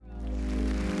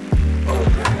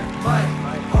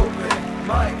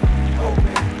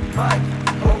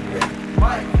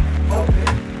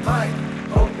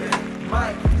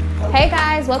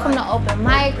welcome to Open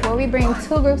Mic, where we bring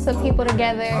two groups of people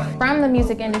together from the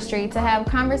music industry to have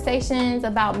conversations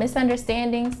about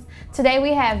misunderstandings. Today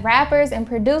we have rappers and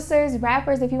producers.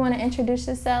 Rappers, if you want to introduce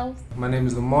yourselves. My name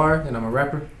is Lamar, and I'm a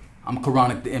rapper. I'm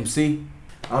Karonic, the MC.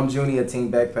 I'm Junie, a Team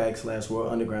Backpack /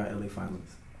 World Underground LA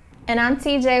finalist. And I'm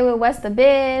TJ with What's the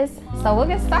Biz. So we'll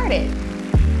get started.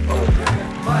 Open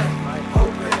mic,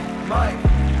 open mic,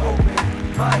 open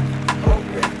mic, open mic,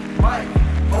 open mic,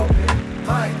 open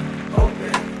mic,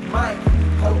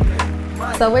 open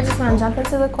mic. So we're just gonna jump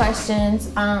into the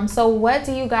questions. So what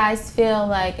do you guys feel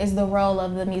like is the role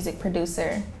of the music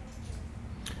producer?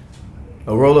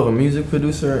 A role of a music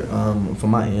producer, from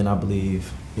my end, I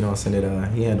believe, you know what I'm saying,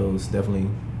 that he handles definitely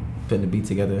putting the beat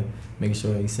together, making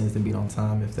sure he sends the beat on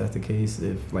time if that's the case.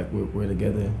 If like we're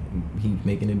together, he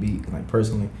making the beat, like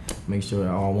personally, make sure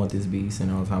I want this beat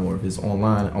sent on time. Or if it's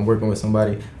online, I'm working with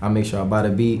somebody, I make sure I buy the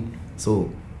beat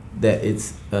so that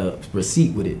it's a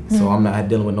receipt with it. So I'm not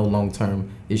dealing with no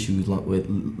long-term issues with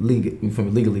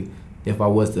legally. If I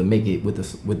was to make it with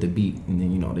the beat, and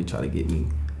then they try to get me,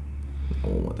 I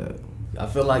don't want that. I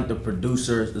feel like the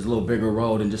producer is a little bigger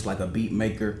role than just like a beat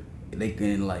maker. They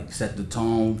can like set the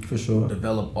tone, for sure,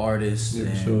 develop artists, yeah,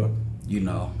 and for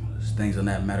sure, things on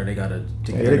that matter. They gotta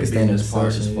take care of the business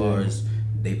part as far as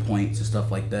they points and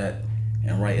stuff like that,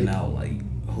 and writing out like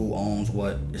who owns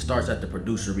what. It starts at the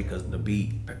producer because the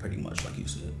beat, pretty much like you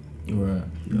said. Right.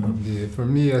 Yeah. For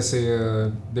me, I say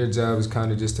their job is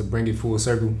kind of just to bring it full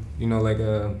circle.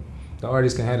 The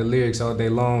artist can have the lyrics all day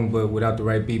long, but without the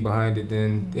right beat behind it,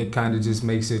 then it kind of just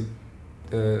makes it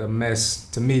a mess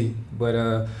to me. But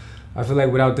I feel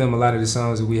like without them, a lot of the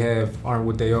songs that we have aren't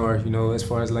what they are. As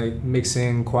far as like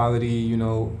mixing, quality,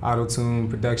 auto-tune,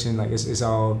 production, like it's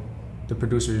all, the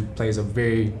producer plays a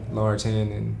very large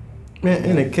hand in.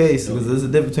 In a case, because there's a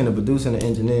difference between a producer and an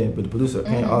engineer, but the producer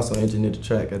can't also engineer the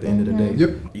track at the end of the day. Yep.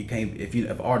 You can't, if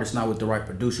an artist's not with the right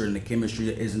producer and the chemistry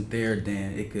isn't there,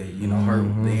 then it could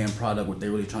hurt the end product, what they're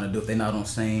really trying to do. If they're not on the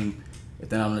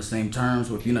same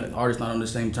terms, or if the artist's not on the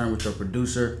same term with your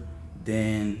producer,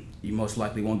 then you most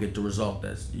likely won't get the result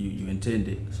that you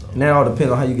intended. So. And that all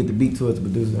depends on how you get the beat to it, as a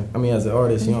producer. I mean, as an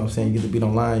artist, you know what I'm saying, you get the beat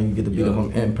online, you get the beat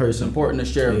in person. It's important to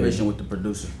share a vision with the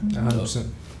producer. 100%.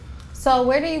 So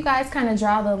where do you guys kind of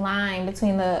draw the line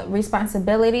between the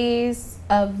responsibilities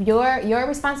of your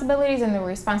responsibilities and the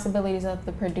responsibilities of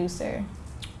the producer?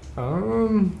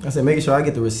 I said making sure I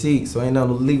get the receipt, so ain't no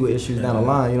legal issues down the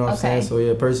line. You know what I'm saying? So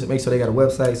make sure they got a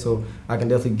website, so I can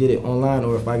definitely get it online.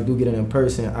 Or if I do get it in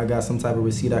person, I got some type of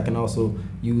receipt I can also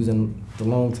use in the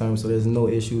long term, so there's no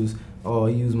issues. Oh,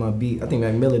 he used my beat. I think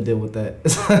Mac Miller did with that.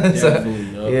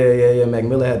 Yeah. Mac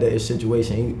Miller had that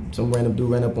situation. Some random dude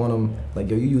ran up on him like,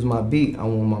 "Yo, you used my beat. I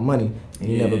want my money," and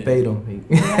he never paid him.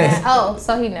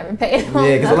 So he never paid him.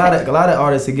 Yeah, because a lot of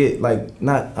artists to get, like,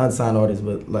 not unsigned artists,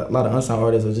 but a lot of unsigned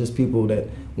artists are just people that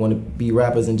want to be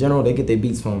rappers in general. They get their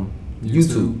beats from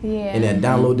YouTube, and then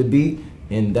download the beat.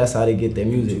 And that's how they get their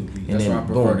music. That's why I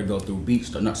prefer to go through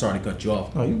BeatStars. Not sorry to cut you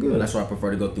off. Oh, you good. That's why I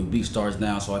prefer to go through BeatStars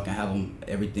now, so I can have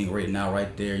everything written out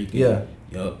right there. You can,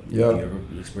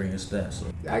 you experience that. So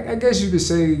I guess you could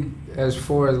say, as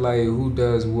far as like who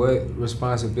does what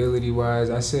responsibility wise,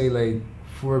 I say like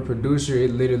for a producer,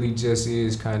 it literally just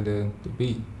is kind of the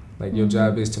beat. Like your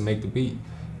job is to make the beat,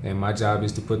 and my job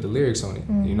is to put the lyrics on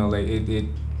it.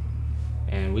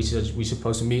 And we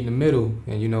supposed to meet in the middle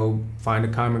and find a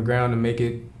common ground to make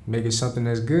it something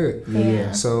that's good.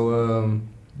 Yeah. So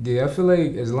I feel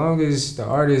like as long as the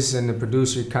artist and the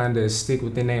producer kind of stick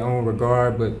within their own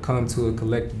regard, but come to a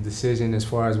collective decision as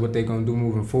far as what they're gonna do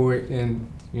moving forward, and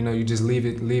you just leave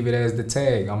it as the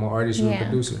tag. I'm an artist, you're a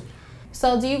producer.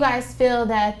 So do you guys feel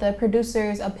that the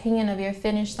producer's opinion of your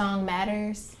finished song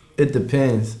matters? It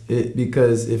depends.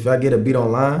 Because if I get a beat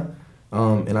online,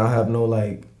 and I have no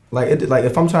like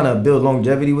if I'm trying to build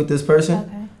longevity with this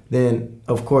person, then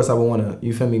of course I would want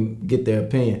to, get their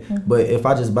opinion. But if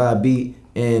I just buy a beat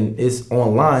and it's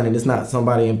online and it's not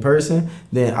somebody in person,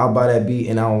 then I'll buy that beat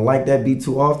and I don't like that beat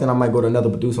too often, I might go to another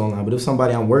producer online. But if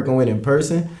somebody I'm working with in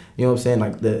person, you know what I'm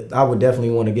saying, I would definitely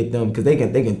want to get them, because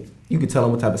you can tell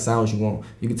them what type of sounds you want.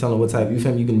 You can tell them what type, you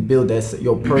can build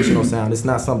your personal sound. It's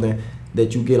not something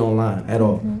that you get online at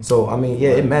all. So I mean,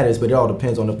 it matters, but it all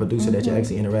depends on the producer that you're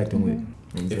actually interacting with.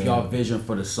 Exactly. If y'all vision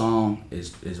for the song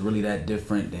is really that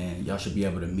different, then y'all should be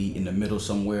able to meet in the middle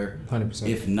somewhere. 100%.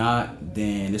 If not,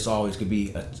 then this always could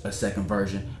be a second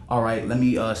version. All right, let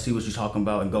me see what you're talking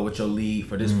about and go with your lead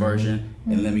for this version,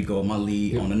 and let me go with my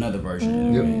lead on another version.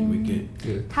 And we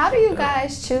could. How do you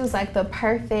guys choose like the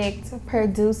perfect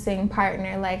producing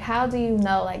partner? Like, how do you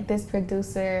know like this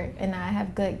producer and I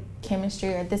have good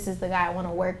chemistry, or this is the guy I want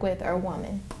to work with, or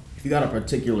woman? if you got a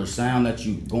particular sound that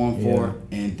you going for,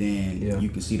 Yeah. and then Yeah. you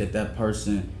can see that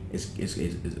person is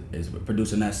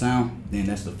producing that sound, then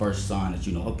that's the first sign that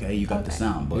you know, okay, you got the Okay.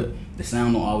 sound. But the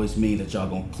sound don't always mean that y'all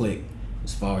gonna click.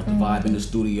 As far as the vibe in the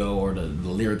studio or the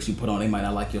lyrics you put on, they might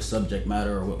not like your subject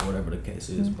matter or whatever the case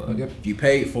is. But Yep. if you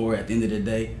paid for it, at the end of the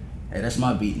day, hey, that's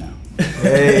my beat now.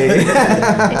 Hey.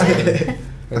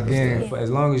 Again, as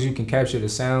long as you can capture the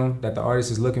sound that the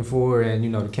artist is looking for, and you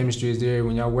know the chemistry is there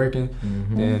when y'all working,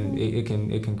 then it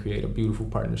can create a beautiful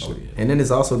partnership. And then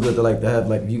it's also good to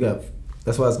have you got.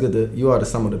 That's why it's good that you are the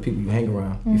sum of the people you hang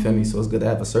around. You feel me? So it's good to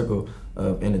have a circle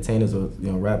of entertainers or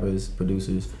rappers,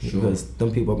 producers, because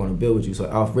them people are gonna build with you. So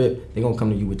off rip, they gonna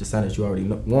come to you with the sound that you already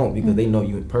want because they know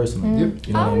you in personal. Yep.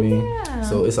 You know what I mean? Yeah.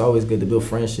 So it's always good to build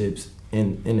friendships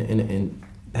and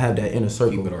have that inner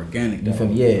circle. Keep it organic. You feel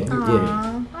me? Yeah, yeah.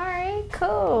 Aw, all right,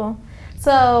 cool.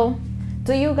 So,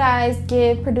 do you guys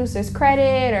give producers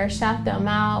credit or shout them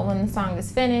out when the song is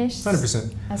finished?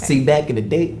 100%. Okay. See, back in the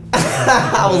day,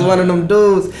 I was one of them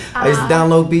dudes. I used to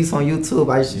download beats on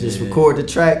YouTube. I used to just record the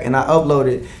track and I upload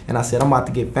it. And I said, I'm about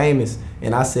to get famous.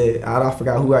 And I said, I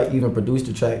forgot who I even produced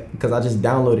the track because I just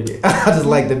downloaded it. I just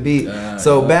like the beat.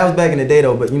 So that was back in the day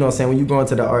though. But you know what I'm saying? When you go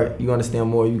into the art, you understand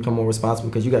more. You become more responsible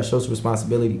because you got social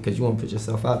responsibility because you want to put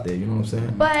yourself out there. You know what I'm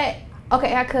saying? But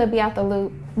okay, I could be out the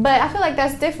loop, but I feel like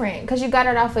that's different because you got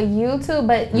it off of YouTube.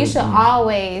 But you should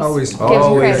always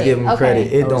give them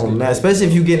credit. It don't matter, especially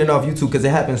if you getting it off YouTube because it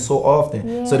happens so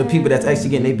often. So the people that's actually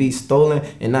getting their beats stolen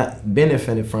and not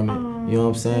benefiting from it, you know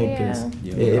what I'm saying? Because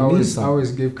it means something.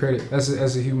 Always give credit. That's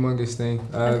a humongous thing.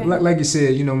 Like you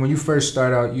said, you know, when you first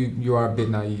start out, you are a bit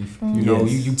naive. You know,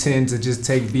 you tend to just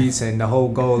take beats, and the whole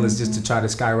goal is just to try to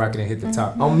skyrocket and hit the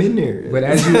top. I'm in there. But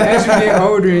as you get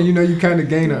older, and you know, you kind of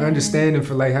gain an understanding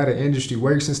for like how the industry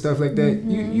works and stuff like that.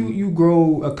 You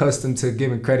grow accustomed to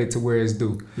giving credit to where it's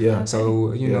due. Yeah.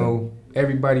 So you know,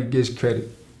 everybody gets credit.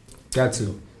 Got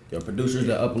to. Your producers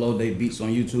that upload their beats on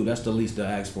YouTube, that's the least they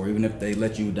ask for. Even if they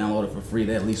let you download it for free,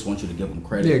 they at least want you to give them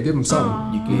credit. Yeah, give them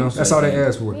something. You know, that's all they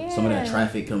ask for. Yeah. Some of that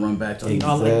traffic can run back to you.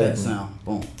 I like that sound.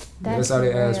 Boom. That's all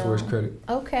they ask for is credit.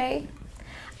 Okay.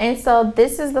 And so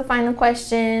this is the final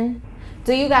question.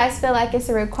 Do you guys feel like it's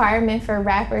a requirement for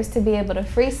rappers to be able to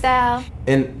freestyle?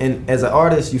 And as an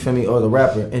artist, you feel me, or the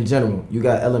rapper in general, you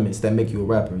got elements that make you a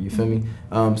rapper, you feel me?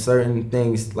 Certain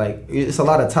things, like, it's a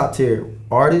lot of top tier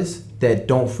artists that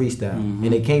don't freestyle,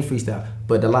 and they can't freestyle.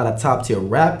 But a lot of top tier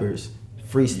rappers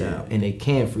freestyle, and they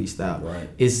can freestyle. Right.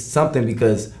 It's something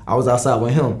because I was outside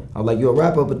with him. I was like, you a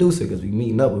rapper or producer? Because we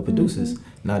meeting up with producers,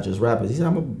 not just rappers. He said,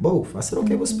 I'm a both. I said,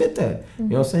 okay, well, spit that. You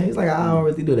know what I'm saying? He's like, I don't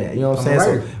really do that. You know what I'm saying?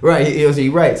 So, right, he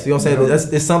writes. You know what I'm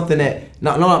saying? It's something that,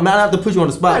 no, not to put you on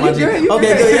the spot, my G. Okay,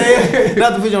 good, yeah.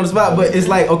 Not to put you on the spot, but it's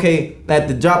like, okay, at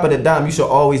the drop of the dime, you should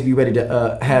always be ready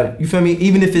to have, you feel me?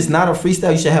 Even if it's not a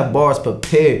freestyle, you should have bars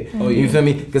prepared. Oh, yeah. You feel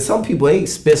me? Because some people, they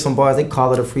spit some bars, they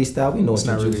call it a freestyle. We know it's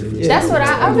not really a freestyle. That's what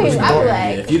I be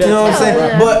like. You know what I'm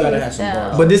saying?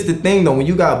 But But this the thing though, when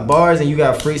you got bars and you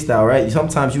got freestyle, right?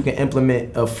 Sometimes you can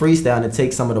implement a freestyle and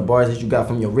take some of the bars that you got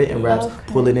from your written raps,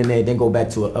 pull it in there, then go back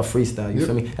to a freestyle. You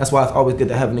feel me? That's why it's always good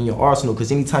to have it in your arsenal,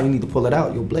 because anytime you need to pull it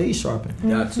out, your blade sharpened.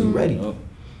 Got to. Ready.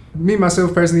 Me,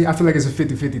 myself, personally, I feel like it's a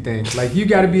 50-50 thing. Like, you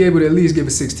got to be able to at least give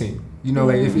a 16. You know,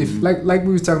 like, if like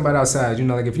we was talking about outside, you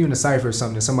know, like, if you're in a cypher or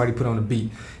something and somebody put on a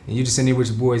beat, and you just in there with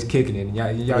your boys kicking it, and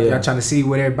y'all trying to see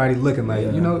what everybody looking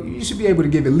like, you know, you should be able to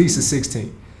give at least a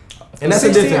 16. And that's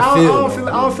 16, a different feel.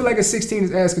 I don't feel like a 16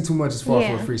 is asking too much as far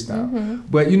for a freestyle.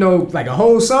 But, you know, like a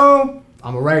whole song,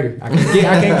 I'm a writer. I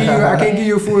can't give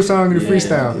you a full song in the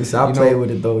freestyle. I play with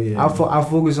it though. Yeah. I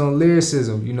focus on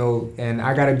lyricism, you know, and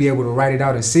I gotta be able to write it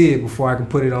out and see it before I can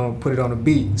put it on a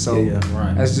beat. So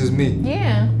that's just me.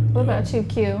 Yeah. What about you,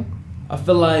 Q? I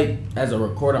feel like as a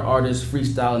recording artist,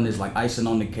 freestyling is like icing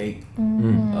on the cake.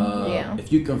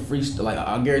 If you can freestyle, like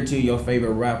I guarantee you, your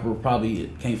favorite rapper probably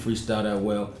can't freestyle that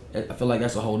well. I feel like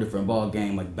that's a whole different ball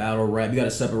game. Like battle rap, you gotta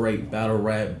separate battle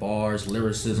rap, bars,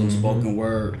 lyricism, spoken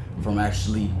word from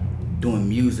actually doing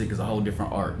music is a whole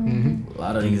different art. A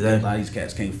lot of these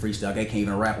cats can't freestyle, they can't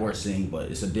even rap or sing, but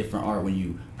it's a different art when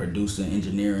you producing,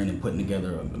 engineering, and putting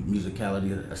together a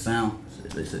musicality, a sound.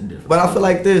 It's a different. But I feel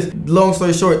like this. Long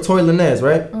story short, Tory Lanez,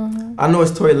 right? I know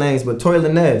it's Tory Lanez, but Tory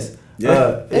Lanez.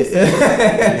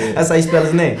 That's how you spell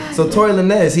his name. So Tory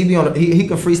Lanez, he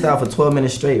can freestyle for 12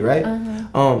 minutes straight, right?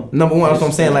 Number one, that's what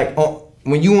I'm saying. Like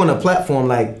when you on a platform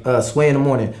like Sway in the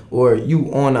Morning, or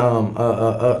you on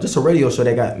just a radio show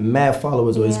that got mad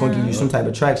followers, or it's gonna give you some type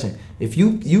of traction. If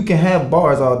you can have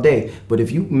bars all day, but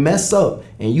if you mess up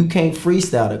and you can't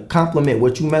freestyle to compliment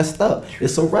what you messed up,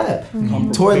 it's a rap.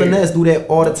 Tory Lanez do that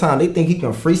all the time. They think he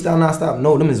can freestyle nonstop.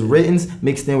 No, them is writtens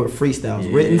mixed in with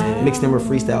freestyles. Writtens mixed in with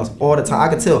freestyles all the time. I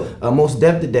could tell Mos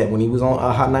Def did that when he was on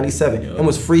Hot 97. It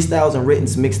was freestyles and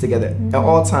writtens mixed together at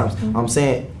all times. I'm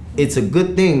saying it's a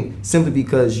good thing simply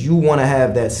because you want to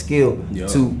have that skill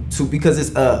to because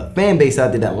it's a fan base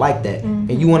out there that like that,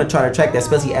 and you want to try to attract that,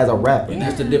 especially as a rapper. And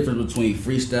that's the difference between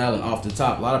freestyle and off the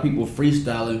top. A lot of people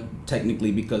freestyling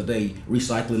technically because they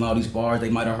recycling all these bars they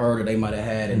might have heard or they might have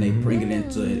had, and they bring it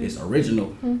into its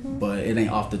original, but it ain't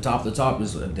off the top. The top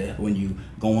is when you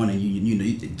go on and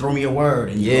you throw me a word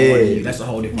and that's a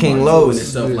whole different King Lowe's and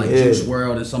stuff like Juice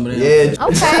WRLD and some of them.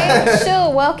 Okay,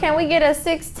 shoot. Well, can we get a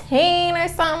 16 or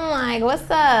something? Like, what's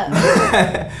up?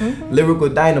 Lyrical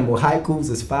dynamo, haikus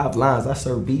is 5 lines. I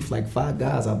serve beef like 5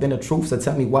 guys. I've been a truth, so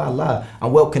tell me why I lie.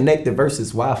 I'm well connected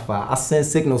versus Wi-Fi. I send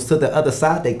signals to the other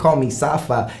side. They call me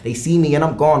sci-fi. They see me and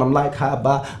I'm gone. I'm like hi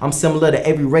bye. I'm similar to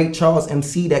every Ray Charles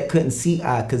MC that couldn't see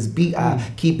I, cause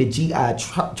B.I. keep it G.I.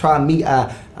 Try me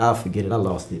I'll forget it. I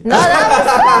lost it. No,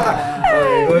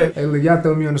 that was Hey, look, y'all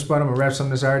throw me on the spot. I'm gonna rap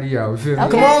something that's already out. You feel me?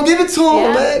 Okay. Come on, give it to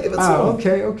him, man. Give it to him.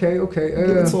 Okay.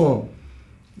 Give it to him.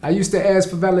 I used to ask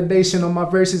for validation on my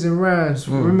verses and rhymes.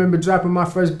 Remember dropping my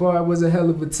first bar, it was a hell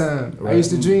of a time. I used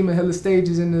to dream of hella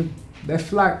stages in that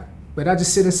flock, but I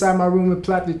just sit inside my room and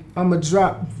plot that I'ma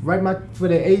drop. For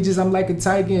the ages, I'm like a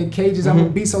tiger in cages. I'm a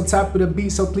beast on top of the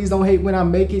beat, so please don't hate when I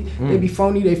make it. They be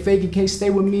phony, they fake it, can't stay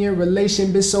with me in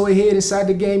relation. Been so ahead inside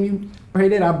the game, you pray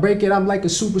that I break it. I'm like a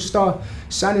superstar,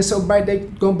 shining so bright they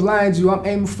gon' blind you. I'm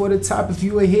aiming for the top. If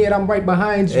you ahead, I'm right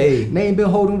behind you. Hey. Name been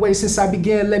holding weight since I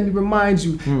began. Let me remind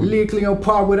you, lyrically on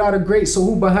par with all the greats. So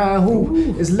who behind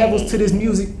who? It's levels to this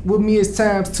music. With me, it's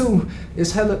times 2.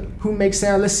 It's hella who makes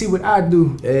sound. Let's see what I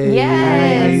do. Hey. Yes.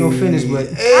 I ain't gonna finish, but I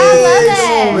love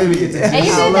that. Baby, And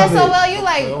you did that so well. You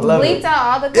like bleeped out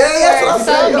all the cuss that's what words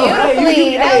I'm so saying.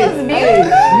 beautifully. That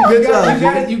was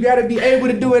beautiful. you gotta be able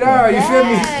to do it all. You feel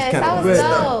me? Yes, that was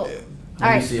dope.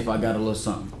 Let me see if I got a little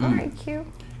something. All right, Q.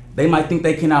 They might think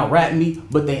they can out-rap me,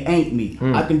 but they ain't me.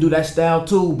 I can do that style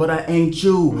too, but I ain't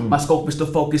you. My scope is to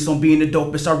focus on being the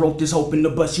dopest. I wrote this hoping to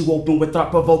bust you open with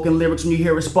thought-provoking lyrics when you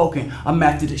hear it spoken. I'm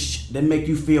after the shit that make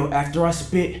you feel after I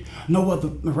spit. No other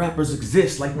rappers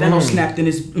exist like Thanos snapped in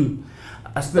his.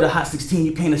 I spit a hot 16,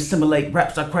 you can't assimilate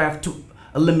raps I craft to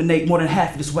eliminate more than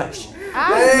half of this whack shit. Wow,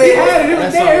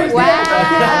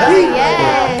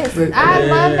 yes. I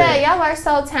love that. Y'all are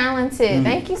so talented.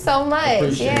 Thank you so much.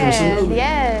 Appreciate it. Yes, Absolutely.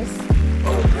 yes.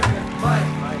 Open mic,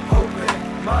 open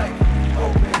mic,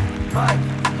 open mic,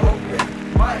 open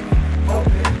mic,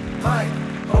 open mic,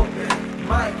 open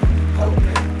mic,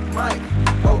 open mic,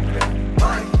 open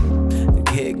mic.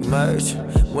 Gig merge,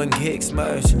 when gigs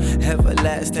merge,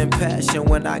 everlasting passion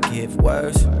when I give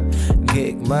words.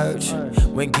 Gig merge,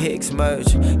 when gigs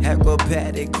merge,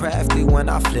 acrobatic, crafty when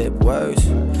I flip words.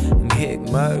 Gig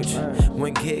merge,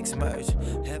 when gigs merge,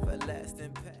 everlasting.